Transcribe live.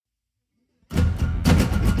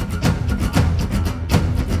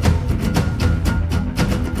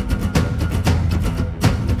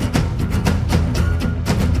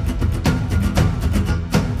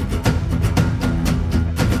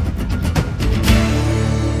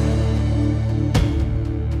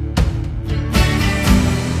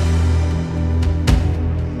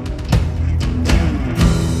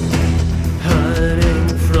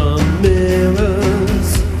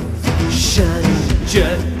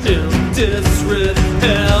in disarray,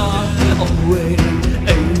 awaiting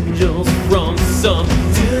angels from some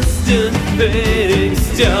distant fading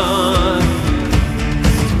star.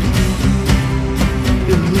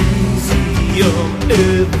 Elysium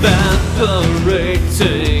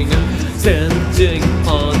evaporating, standing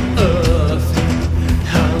on earth,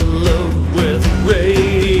 hallowed with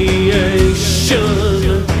radiation,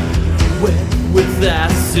 wet with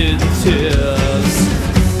acid tears.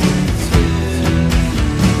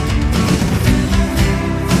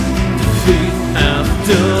 Defeat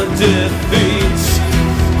after defeat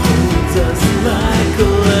holds us like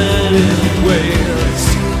leaden weights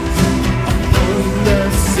on the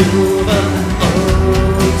silver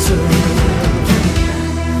altar.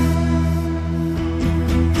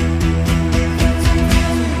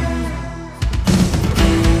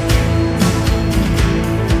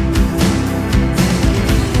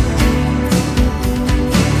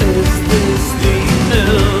 Is this the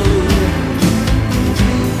end?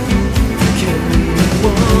 Can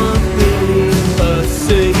one be a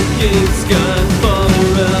sinking sky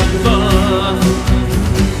forever?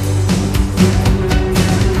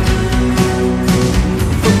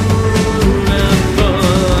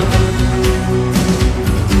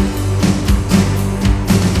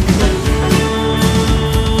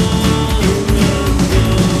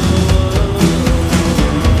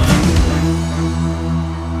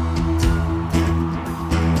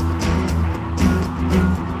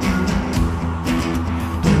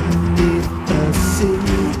 A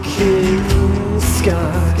sinking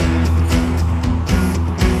sky.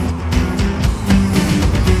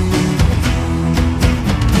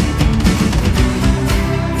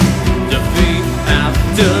 Defeat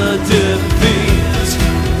after defeat,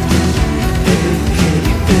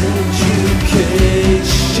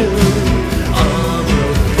 education,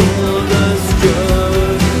 armor for the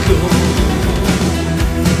struggle.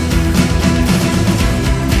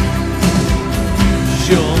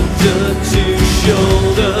 Shoulder to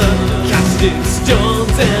shoulder, casting